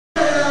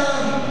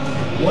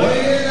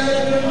weighing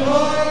at the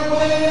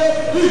lightweight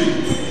of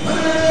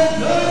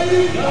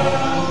 390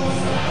 pounds,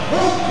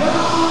 from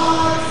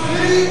God's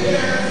City,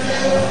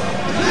 Kansas,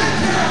 the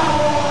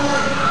Cowboy,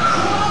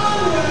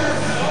 John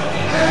West,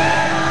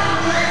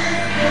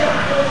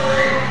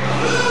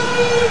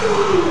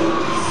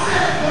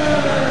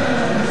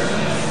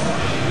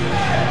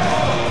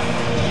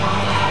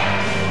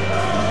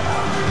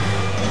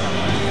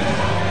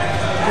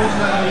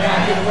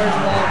 and where's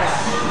the ball guy?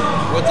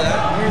 What's that?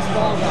 Where's the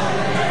ball guy?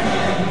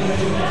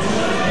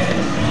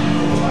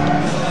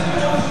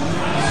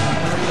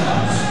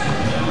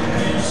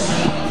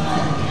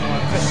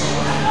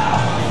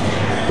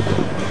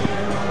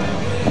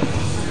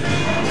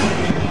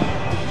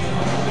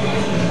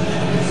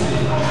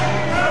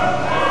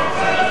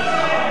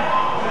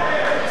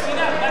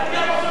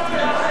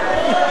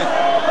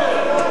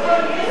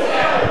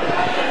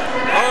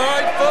 All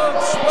right,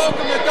 folks,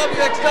 welcome to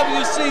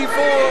WXW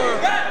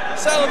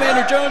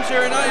Salamander Jones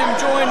here, and I am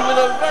joined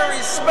with a very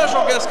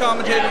special guest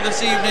commentator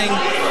this evening,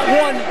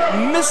 one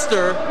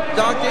Mr.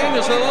 Doc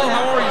Daniels. Hello,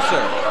 how are you,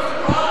 sir?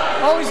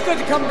 Always good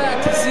to come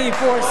back to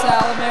C4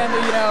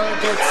 Salamander. You know,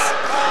 it's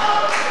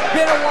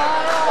been a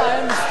while.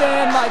 I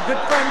understand my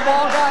good friend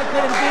Ball Guy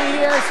couldn't be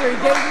here, so he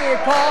gave me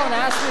a call and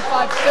asked me if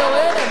I'd fill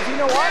in, and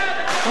you know what?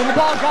 When the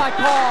Ball Guy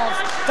calls,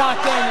 Doc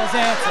Daniels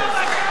answers.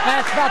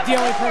 That's about the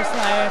only person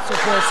I answer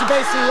for. So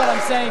basically what I'm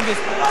saying is,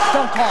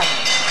 don't call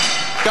me.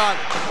 Got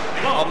it.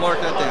 I'll mark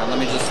that down. Let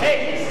me just...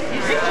 Okay,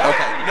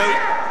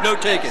 no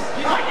taken.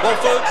 Well,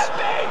 folks,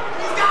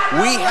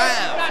 we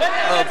have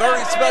a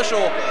very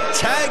special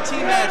tag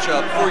team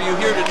matchup for you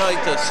here tonight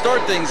to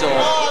start things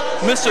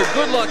off. Mr.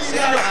 Good Luck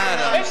Samuel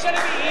Adams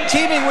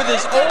teaming with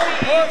his old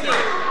partner,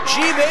 G.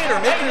 Vader,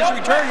 making his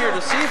return here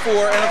to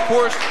C4, and of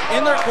course,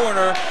 in their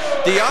corner,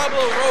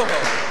 Diablo Rojo,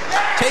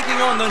 taking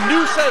on the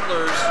New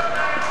Settlers,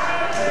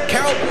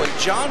 Cowboy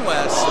John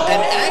West,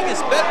 and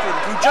Angus Bedford,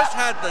 who just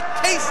had the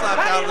taste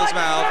slapped out of his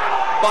mouth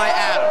by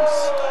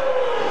Adams.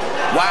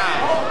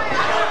 Wow.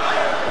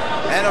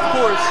 And of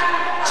course,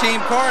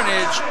 Team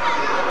Carnage,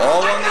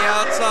 all on the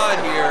outside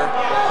here.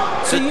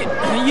 So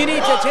you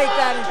need to take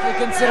that into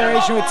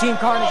consideration with Team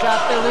Carnage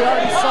out there. We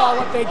already saw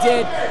what they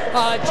did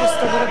just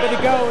a little bit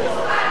ago,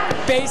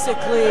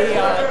 basically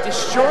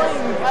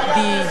destroying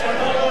the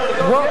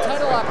world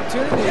title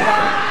opportunity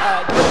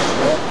that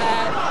Wolf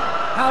had.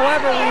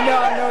 However, we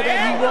know that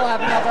he will have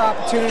another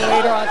opportunity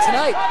later on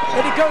tonight.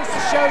 And it goes to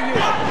show you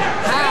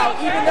how,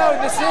 even though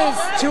this is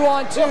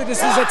 2-on-2,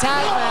 this is a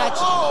tag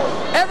match,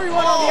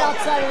 everyone on the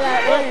outside of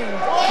that ring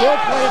will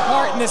play a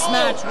part in this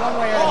match one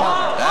way or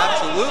another.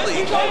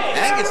 Absolutely.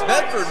 Angus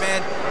Bedford,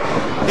 man,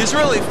 he's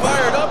really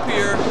fired up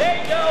here.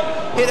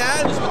 Hit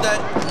Adams with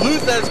that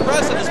Luthez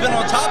press and has been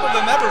on top of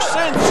him ever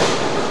since.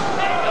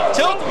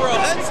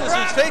 Tilt-a-whirl head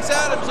scissors takes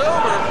Adams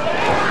over.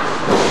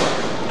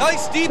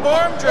 Nice deep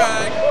arm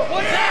drag.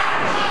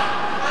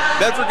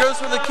 Bedford goes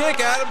for the kick,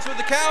 Adams with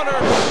the counter.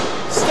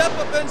 Step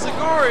up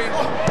Enziguri.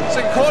 So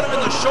he caught him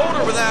in the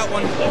shoulder with that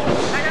one.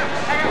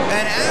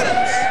 And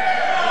Adams,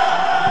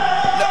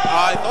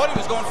 I thought he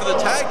was going for the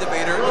tag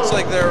debater. It looks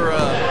like they're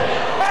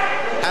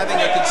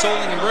having a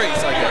consoling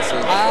embrace, I guess.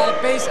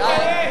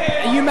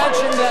 You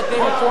mentioned that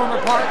they were former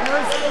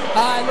partners.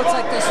 It looks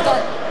like they're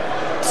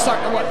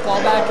starting to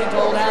fall back into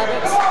old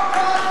habits.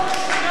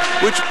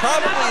 Which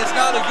probably is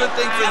not a good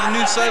thing for the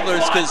New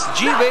Settlers, because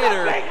G.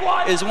 Vader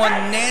is one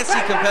nasty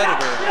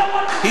competitor.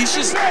 He's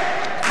just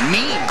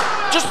mean.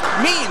 Just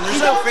mean.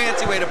 There's no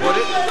fancy way to put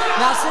it.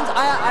 Now, since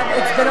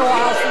it's been a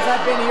while since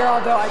I've been here,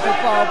 although I do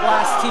follow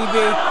Blast TV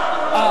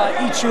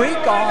each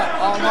week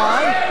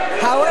online.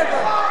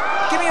 However,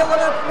 give me a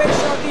little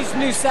information on these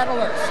New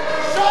Settlers.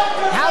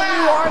 How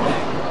new are they?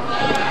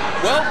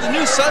 Well, the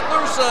New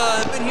Settlers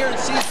have been here in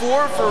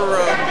C4 for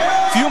a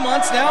few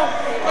months now.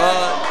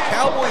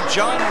 Cowboy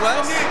John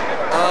West,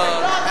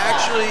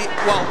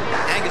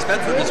 Angus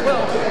Bedford as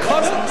well,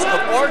 cousins of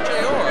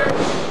RJR.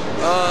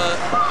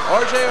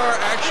 RJR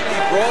actually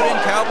brought in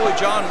Cowboy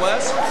John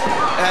West,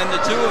 and the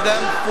two of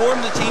them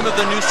formed the team of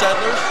the New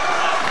Settlers.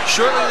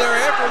 Shortly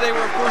thereafter, they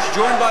were, of course,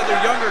 joined by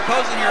their younger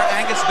cousin here,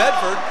 Angus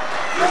Bedford.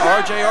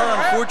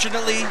 RJR,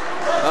 unfortunately,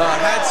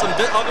 had some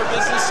other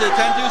business to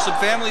attend to, some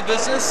family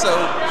business, so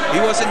he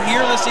wasn't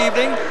here this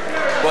evening.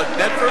 But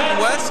Bedford and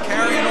West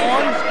carrying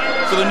on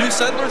for the New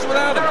Settlers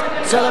without him.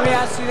 So let me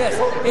ask you this.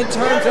 In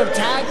terms of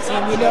tag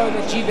team, we know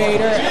that G.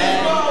 Vader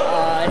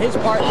and his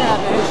partner have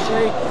a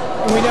history,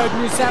 and we know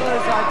New Settlers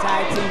are a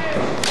tag team.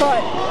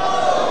 But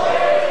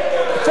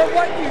from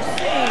what you've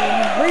seen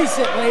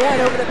recently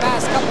and over the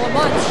past couple of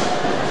months,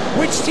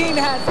 which team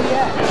has the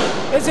edge?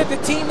 Is it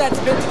the team that's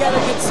been together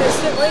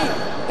consistently,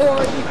 or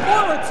the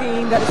former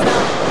team that is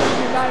now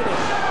reunited?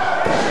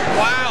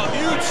 Wow,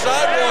 huge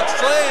sidewalk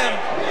slam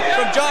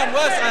from John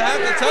West. I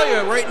have to tell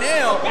you, right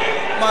now,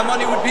 my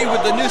money would be with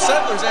the New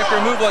Settlers after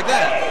a move like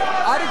that.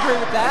 I'd agree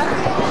with that.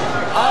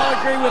 I don't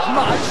agree with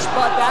much,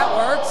 but that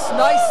works.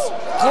 Nice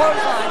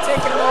clothesline,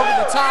 taking him over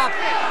the top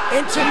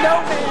into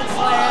no man's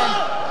land.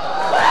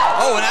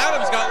 Oh, and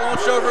Adams got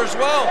launched over as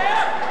well.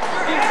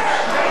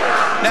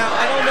 Now,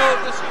 I don't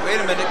know if this... wait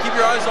a minute. Keep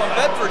your eyes on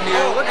Bedford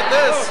here. Look at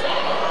this.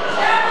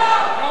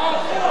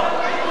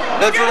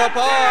 Bedford up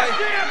high.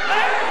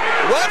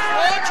 West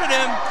launching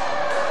him.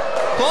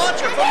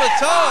 Launcher from the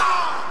top.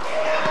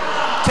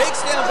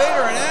 Takes down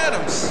Vader and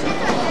Adams.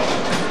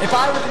 If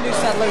I were the New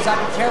Settlers,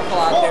 I'd be careful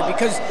out there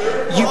because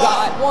you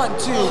got 1,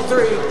 2,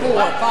 3, 4,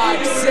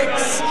 5,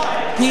 6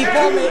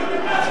 people,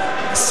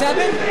 7.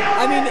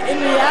 I mean,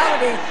 in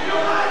reality,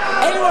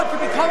 anyone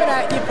could be coming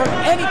at you from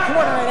any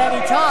corner at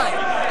any time.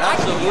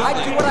 Absolutely. I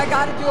do what I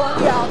got to do on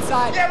the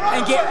outside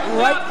and get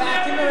right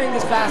back in the ring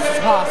as fast as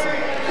possible.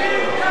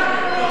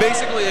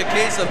 Basically a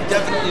case of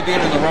definitely being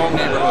in the wrong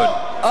neighborhood.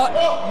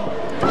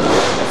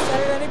 Couldn't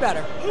said it any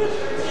better.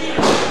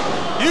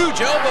 Huge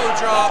elbow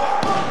drop.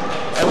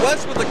 And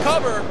West with the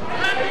cover.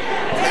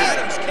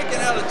 Adams kicking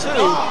out of 2.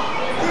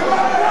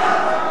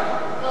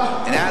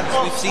 And Adams,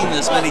 we've seen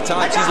this many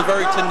times. He's a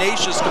very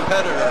tenacious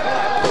competitor.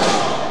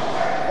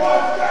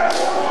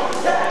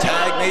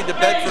 Tag made to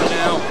Bedford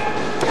now.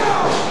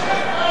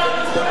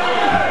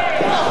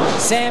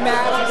 Sam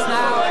Adams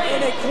now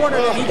in a corner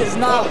that he does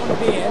not want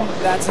to be in.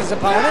 That's his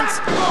opponent's.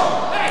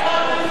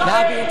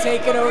 Now being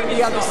taken over to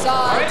the other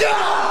side.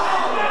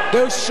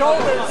 Those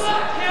shoulders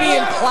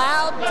being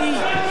plowed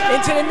deep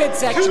into the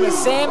midsection with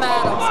Sam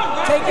Adams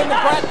taking the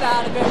breath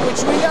out of him,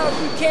 which we know if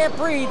you can't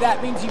breathe, that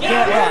means you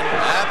can't run.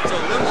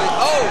 Absolutely.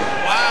 Oh,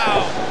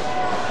 wow.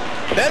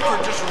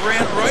 Bedford just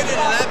ran right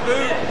into that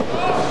boot.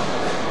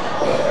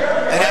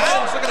 And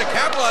Adams looking to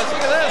capitalize.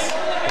 Look at this.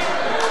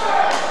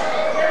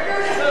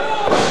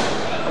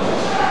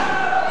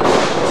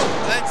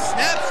 Then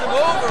snaps him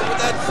over with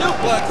that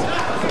suplex.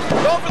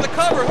 Go for the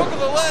cover, hook of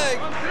the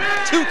leg.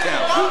 2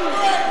 count.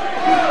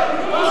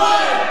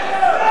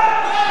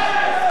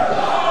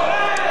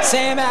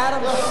 Sam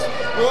Adams,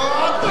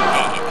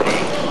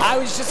 I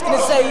was just going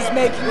to say he's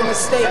making a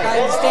mistake.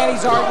 I understand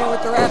he's arguing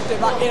with the ref.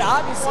 It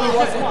obviously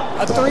wasn't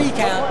a 3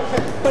 count,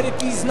 but if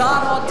he's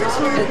not on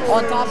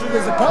top of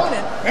his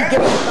opponent, you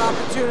give him an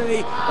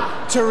opportunity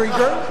to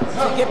regroup,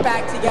 to get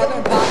back together,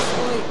 and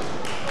possibly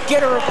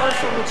get a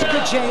reversal, which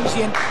could change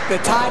the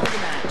tide of the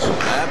match.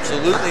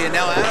 Absolutely, and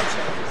now Adams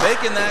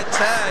making that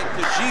tag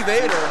to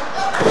Vader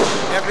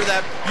after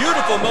that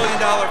beautiful $1 million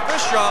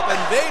fish drop, and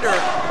Vader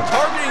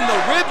targeting the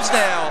ribs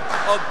now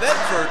of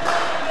Bedford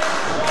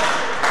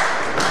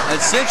and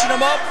cinching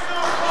him up.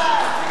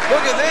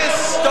 Look at this,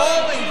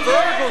 stalling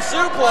vertical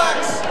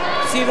suplex.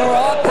 See the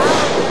raw power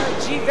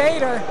there,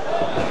 Vader.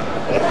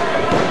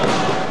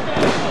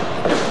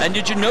 And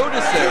did you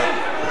notice there?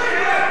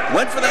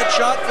 Went for that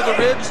shot for the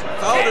ribs,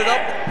 followed it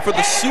up for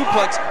the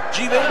suplex.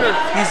 Vader,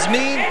 he's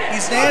mean,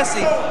 he's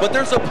nasty, but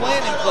there's a plan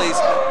in place.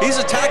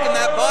 He's attacking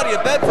that body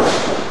of Bedford,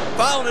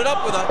 following it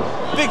up with a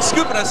big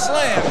scoop and a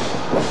slam.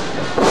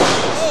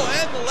 Oh,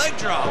 and the leg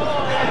drop.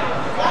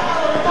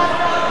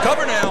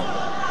 Cover now.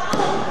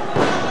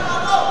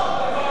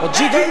 Well,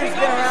 Vader's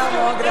been around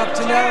long enough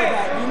to know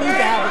that you need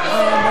to have a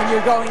plan when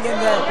you're going in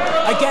there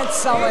against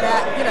someone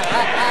as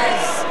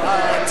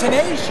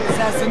tenacious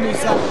as the New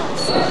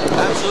Settlers.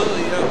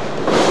 Absolutely,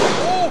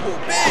 Oh,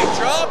 big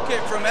drop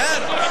kick from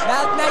Adams.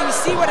 Now you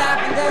see what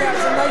happened there. That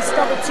was a nice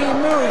double team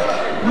move.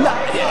 No,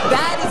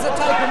 that is a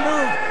type of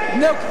move,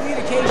 no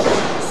communication.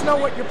 You just know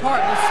what your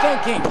partner's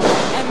thinking.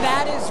 And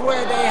that is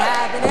where they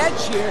have an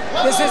edge here.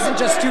 This isn't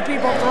just 2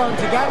 people thrown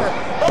together.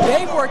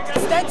 They've worked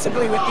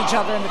extensively with each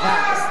other in the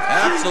past.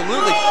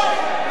 Absolutely.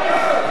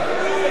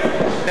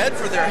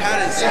 Bedford there had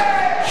his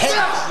head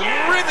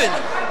driven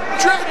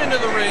into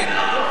the ring,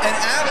 and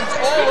Adams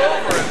all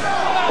over him.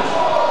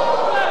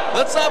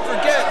 Let's not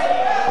forget,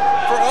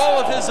 for all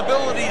of his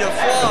ability to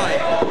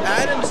fly,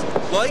 Adams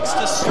likes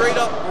to straight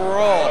up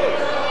brawl.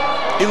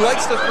 He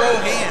likes to throw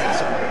hands.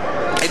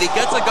 And he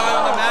gets a guy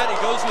on the mat, he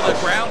goes with a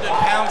ground and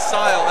pound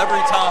style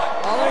every time.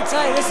 Well, let me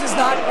tell you, this is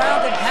not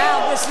ground and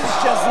pound. This is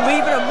just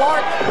leaving a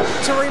mark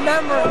to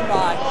remember him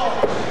by.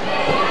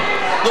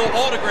 Little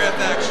autograph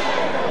action.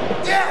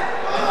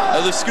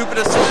 Another scoop and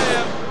a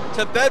slam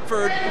to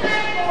Bedford.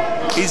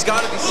 He's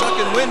got to be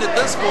sucking wind at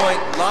this point.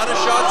 A lot of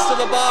shots to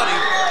the body.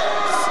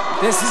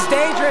 This is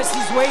dangerous.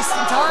 He's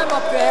wasting time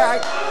up there.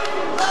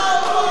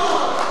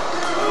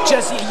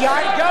 You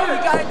gotta go,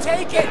 you gotta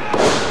take it.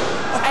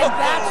 And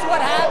that's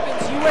what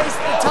happens. You waste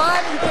the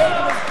time, you gave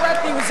him his breath,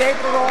 he was able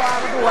to roll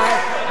out of the way.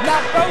 Now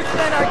both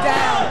men are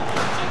down.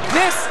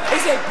 This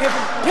is a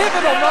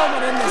pivotal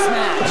moment in this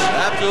match.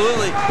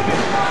 Absolutely.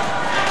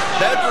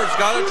 Bedford's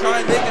got to try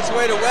and make his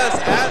way to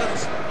West.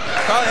 Adams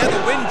probably had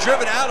the wind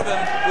driven out of him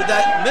with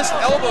that missed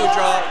elbow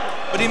drop,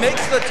 but he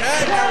makes the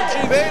tag now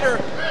to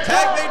Vader.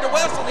 Tag made to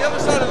West on the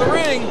other side of the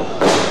ring.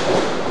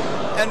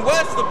 And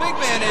West, the big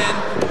man,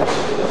 in.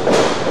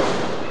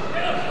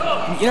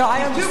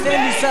 I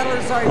understand New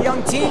Settlers are a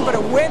young team, but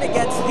a win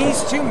against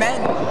these 2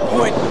 men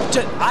would,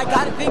 I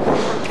got to think, would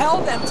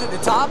propel them to the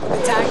top of the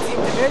tag team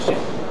division.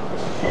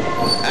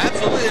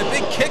 Absolutely, a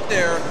big kick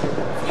there.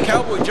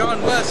 Cowboy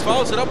John West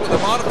follows it up with a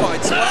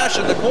modified splash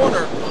in the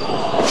corner.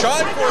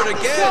 Tried for it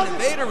again, and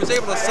Vader was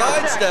able to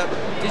sidestep.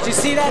 Did you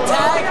see that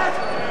tag?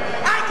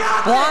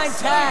 Blind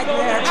tag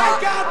there.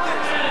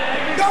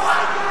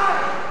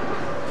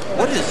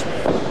 What is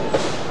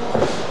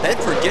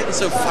Bedford getting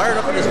so fired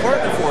up in his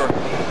partner for?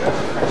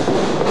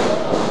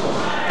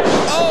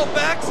 Oh,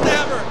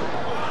 backstabber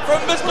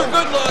from Mr.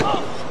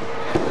 Goodluck.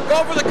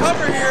 Going for the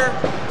cover here.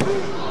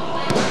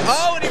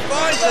 Oh, and he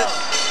finds it.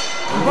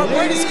 But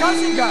where does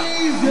Cousin go?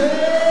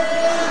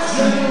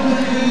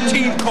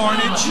 Team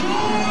Carnage.